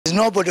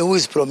nobody who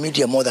is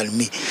pro-media more than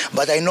me,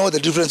 but I know the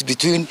difference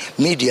between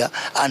media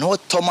and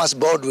what Thomas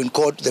Baldwin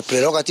called the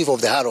prerogative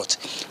of the harlot,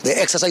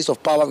 the exercise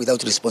of power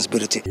without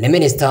responsibility. Ni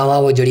Minister wa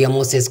Wonjoria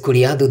Moses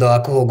Kuria thutha wa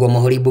kuhungwo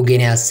mahuri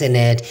bunge-inĩ ya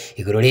Senate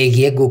igũrũ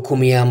rĩgiĩ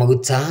ngukumia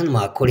maguta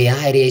ma Kuria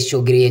ĩrĩa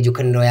icũngĩrĩirie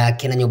njũkanĩrĩro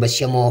yake na nyũmba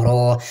cia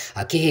mohoro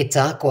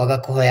akĩhĩta kwaga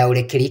kũhoya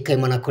ũrekeri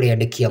kaimana kũrĩ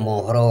andĩki a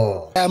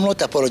mohoro. I am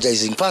not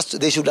apologizing. First,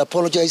 they should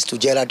apologize to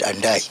Gerard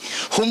and I,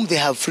 whom they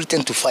have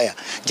threatened to fire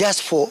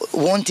just for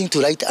wanting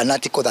to write an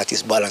article that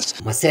is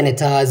balanced.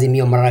 Maseneta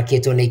Azimio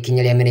marakĩtwo nĩ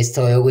ikinya rĩa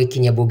minister ũyũ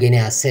gwĩkinyia bunge-inĩ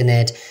ya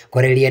Senate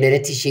kwarĩrĩria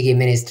ndereti ciĩgiĩ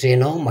ministry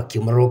ĩno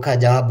makiumũrũka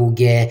nja wa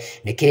bunge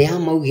nĩ kĩrĩa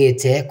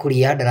maugĩte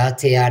Kuria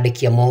ndarateya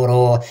andĩki a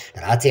mohoro,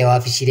 ndarateya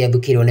wabici ĩrĩa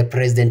thukĩirwo nĩ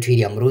President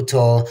William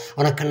Ruto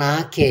ona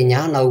kana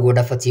Kenya na ũguo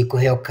ndabatiĩ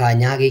kũheo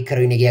kanya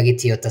gĩikaro-inĩ gĩa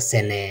gĩtĩo ta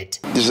Senate.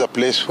 This is a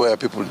place where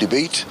people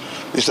debate.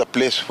 This is a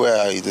place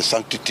where the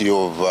sanctity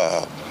of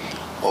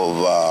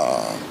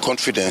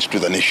confidence to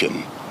the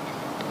nation.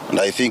 And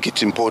I think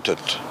it's important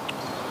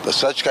that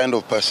such kind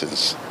of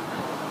persons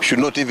should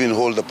not even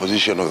hold the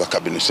position of the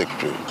cabinet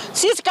secretary.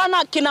 Sisi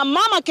kana kina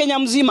mama Kenya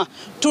mzima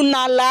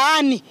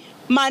tunalaani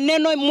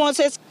maneno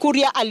Moses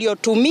Kuria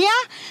aliyotumia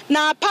na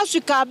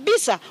hapaswi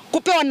kabisa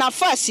kupewa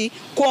nafasi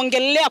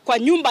kuongelea kwa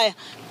nyumba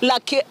la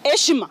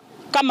heshima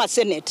kama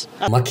Senate.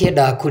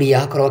 Makĩenda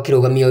Kuria akorwo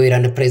akĩrũgamia wĩra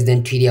nĩ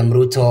President William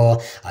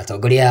Ruto,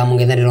 atongoria a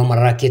mũng'ethanĩro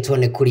marakĩtwo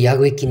nĩ Kuria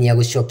gwĩkinyia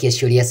gũcokia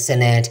ciũria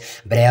Senate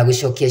mbere ya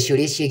gũcokia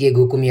ciũria ciĩgiĩ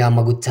ngukumia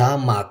maguta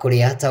ma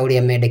Kuria ta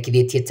ũrĩa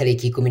mendekithĩtie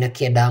tarĩki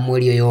 19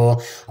 mweri ũyũ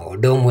o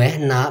ũndũ ũmwe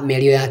na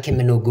mĩario yake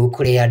mĩnungu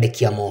kũrĩ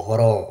andĩki a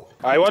mohoro.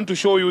 I want to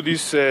show you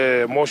this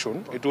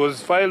motion. It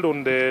was filed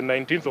on the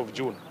 19th of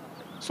June.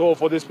 So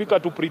for the Speaker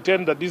to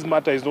pretend that this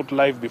matter is not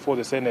live before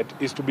the Senate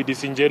is to be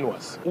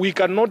disingenuous. We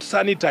cannot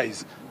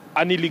sanitize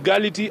an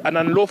illegality, an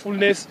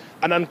unlawfulness,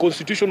 an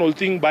unconstitutional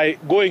thing by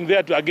going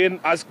there to again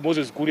ask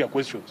Moses Kuria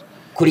questions.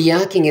 Kuria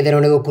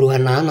kĩng'ethanĩro nĩ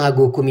gũkuruhana na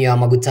ngukumia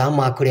maguta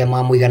ma Kuria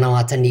ma mũigana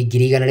wa tani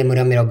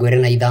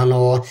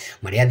 125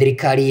 marĩa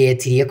thirikari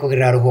yetirie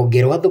kũgerera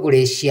rũhonge rwa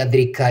thũgũrĩ cia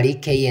thirikari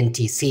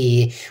KNTC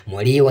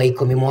mweri wa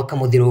 10 mwaka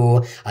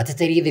mũthiru.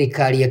 Ateteri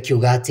thirikari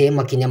akiuga atĩ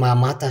makinya maya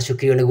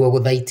matacũkirio nĩguo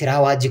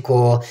gũthaitĩra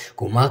Wanjikũ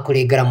kuma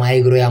kũrĩ ngarama ya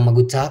igũrũ ya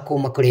maguta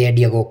kuma kũrĩ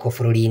endia gũkũ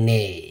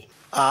bũrũri-inĩ.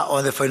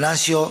 On the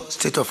financial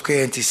state of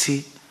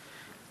KNTC,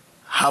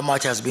 how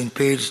much has been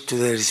paid to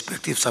the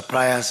respective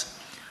suppliers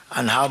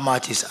and how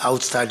much is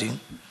outstanding.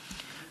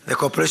 The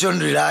corporation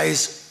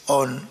relies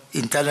on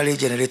internally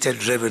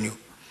generated revenue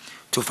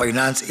to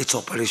finance its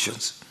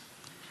operations.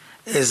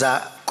 As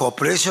a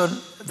corporation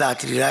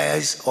that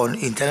relies on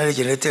internally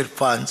generated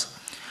funds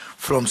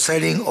from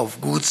selling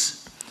of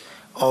goods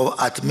or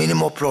at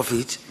minimal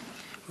profit,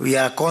 we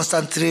are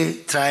constantly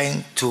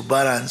trying to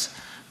balance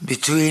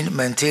between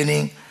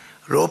maintaining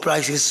low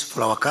prices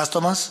for our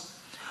customers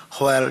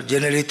while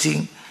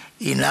generating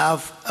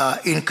enough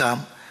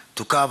income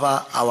to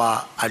cover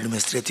our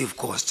administrative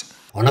costs.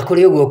 Ona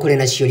kũrĩ ũguo kũrĩ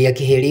na ciũria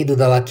kĩhĩri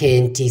thutha wa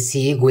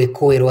KNTC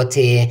gwĩkũĩrwo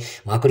atĩ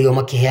makorirwo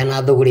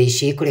makĩheana thũgũrĩ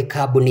ici kũrĩ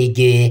kambuni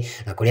ingĩ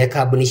na kũrĩa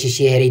kambuni ici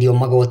ciehereirio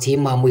magoti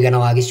ma mũigana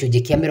wa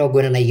gĩcunjĩ kĩa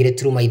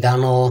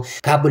 42.5.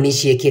 Kambuni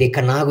ici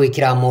ikĩrĩkana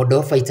gwĩkĩra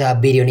mondo baita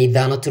birioni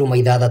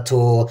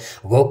 5.6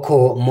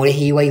 gũkũ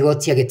mũrĩhi wa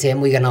igoti agĩte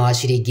mũigana wa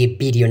ciringi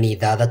birioni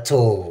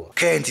 6.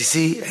 KNTC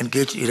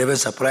engaged 11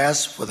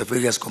 suppliers for the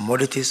various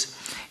commodities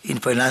in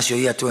financial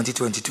year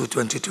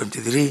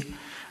 2022-2023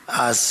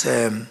 as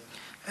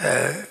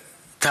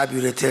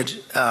tabulated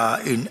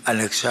in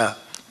Annex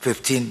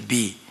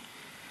 15B.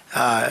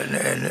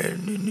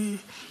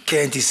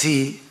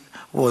 KNTC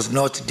was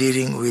not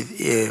dealing with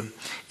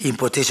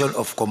importation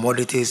of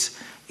commodities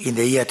in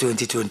the year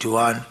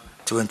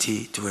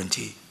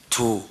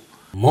 2021-2022.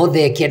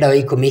 Mothe kĩenda wa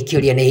ikũmi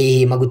kĩũria nĩ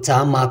hihi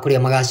maguta ma Kuria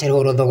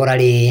magacererwo thogora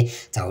rĩ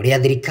ta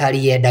ũrĩa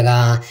thirikari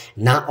yendaga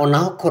na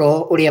ona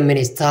okorwo ũrĩa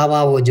minister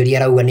wa wonjoria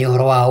arauga nĩ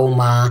ũhoro wa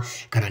ũma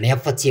kana nĩ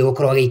abatiĩ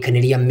gũkorwo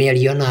agĩikanĩria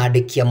mĩario na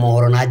andĩki a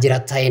mohoro na njĩra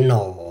ta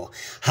ĩno.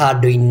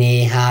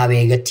 Handũ-inĩ ha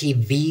Wega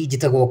TV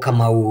njĩtagwo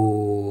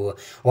Kamau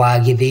wa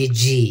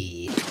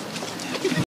Gĩthĩnji.